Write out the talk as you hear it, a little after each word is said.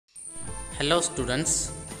Hello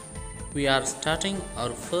students, we are starting our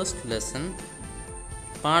first lesson,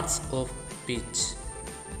 parts of speech.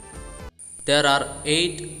 There are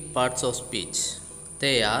 8 parts of speech.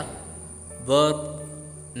 They are verb,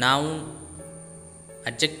 noun,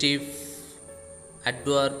 adjective,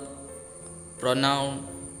 adverb, pronoun,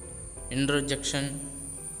 interjection,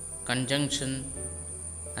 conjunction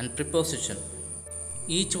and preposition.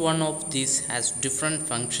 Each one of these has different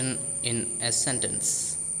function in a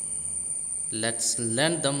sentence. Let's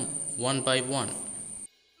learn them one by one.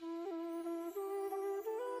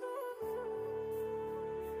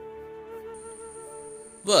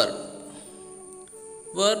 Verb.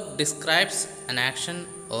 Verb describes an action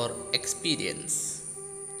or experience.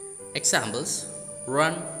 Examples: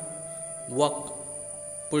 run, walk,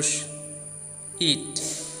 push, eat.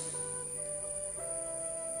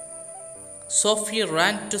 Sophie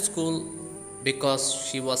ran to school because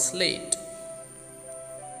she was late.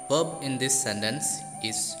 Verb in this sentence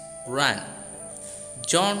is ran.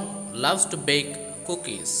 John loves to bake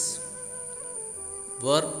cookies.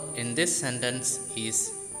 Verb in this sentence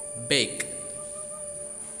is bake.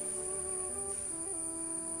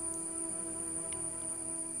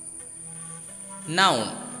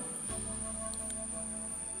 Noun.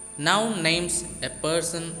 Noun names a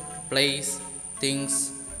person, place,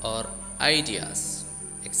 things or ideas.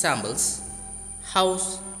 Examples: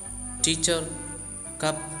 house, teacher,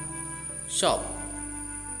 cup, shop.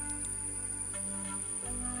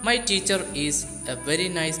 My teacher is a very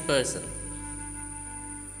nice person.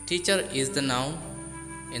 Teacher is the noun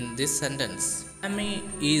in this sentence. Amy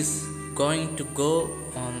is going to go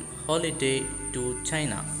on holiday to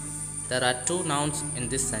China. There are 2 nouns in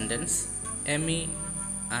this sentence, Amy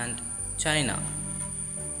and China.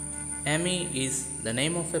 Amy is the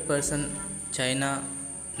name of a person, China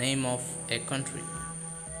name of a country.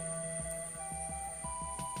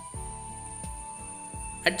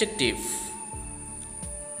 Adjective.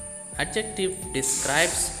 Adjective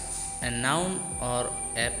describes a noun or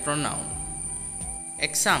a pronoun.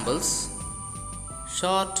 Examples: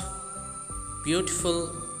 short, beautiful,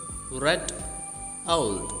 red,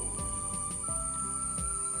 old.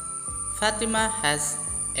 Fatima has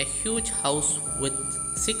a huge house with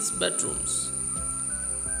 6 bedrooms.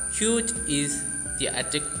 Huge is the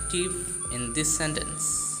adjective in this sentence.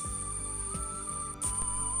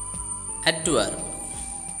 Adverb.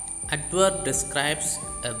 Adverb describes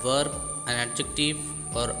a verb, an adjective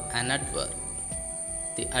or an adverb.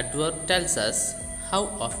 The adverb tells us how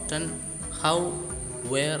often, how,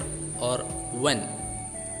 where or when.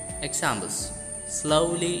 Examples: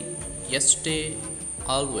 slowly, yesterday,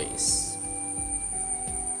 always.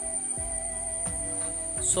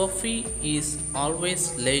 Sophie is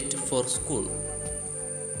always late for school.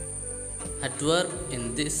 Adverb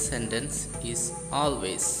in this sentence is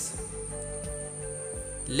always.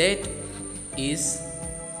 Late is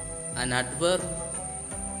an adverb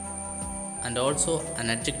and also an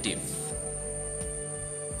adjective.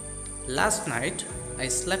 Last night I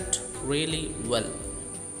slept really well.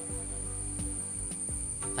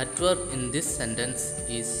 Adverb in this sentence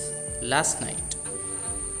is last night.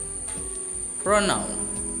 Pronoun.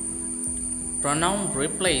 Pronoun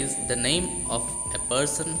replaces the name of a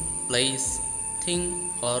person, place, thing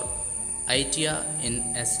or idea in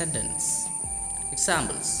a sentence.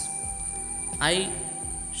 Examples: I,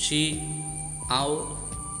 she, our,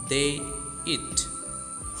 they, it.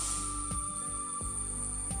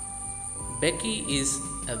 Becky is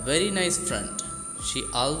a very nice friend. She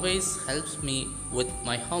always helps me with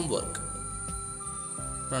my homework.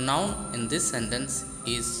 Pronoun in this sentence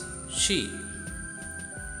is she.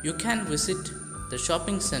 You can visit the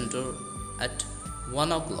shopping center at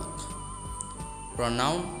 1 o'clock.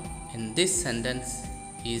 Pronoun in this sentence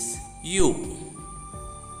is you.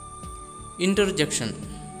 Interjection.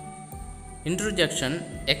 Interjection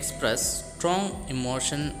expresses strong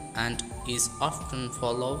emotion and is often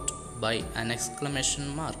followed by an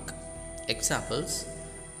exclamation mark. Examples: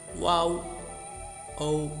 wow,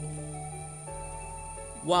 oh,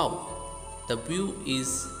 wow, the view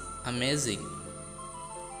is amazing.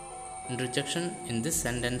 Interjection in this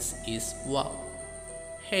sentence is wow.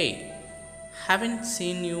 Hey, haven't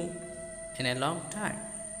seen you in a long time.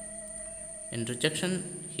 Interjection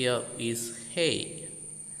here is hey.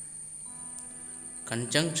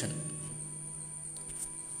 Conjunction.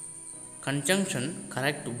 Conjunction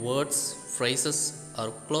correct words, phrases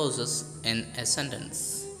or clauses in a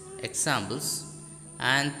sentence. Examples: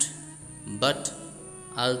 and, but,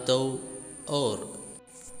 although, or.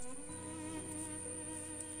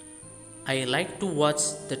 I like to watch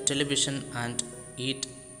the television and eat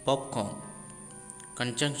popcorn.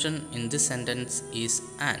 Conjunction in this sentence is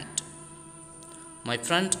and. My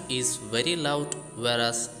friend is very loud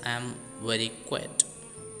whereas I am very quiet.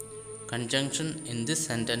 Conjunction in this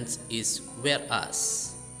sentence is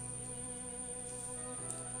whereas.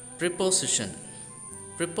 Preposition.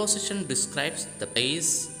 Preposition describes the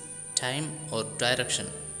place, time, or direction.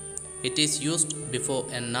 It is used before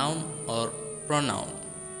a noun or pronoun.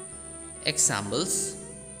 Examples: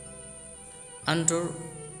 under,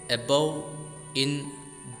 above, in,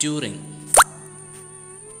 during.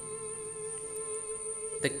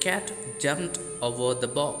 The cat jumped over the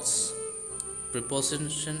box.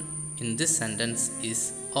 Preposition in this sentence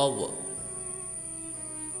is over.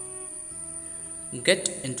 Get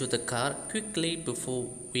into the car quickly before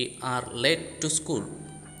we are late to school.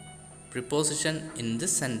 Preposition in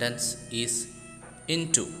this sentence is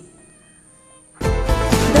into.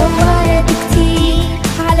 دورت كتير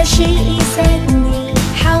على شي يسلني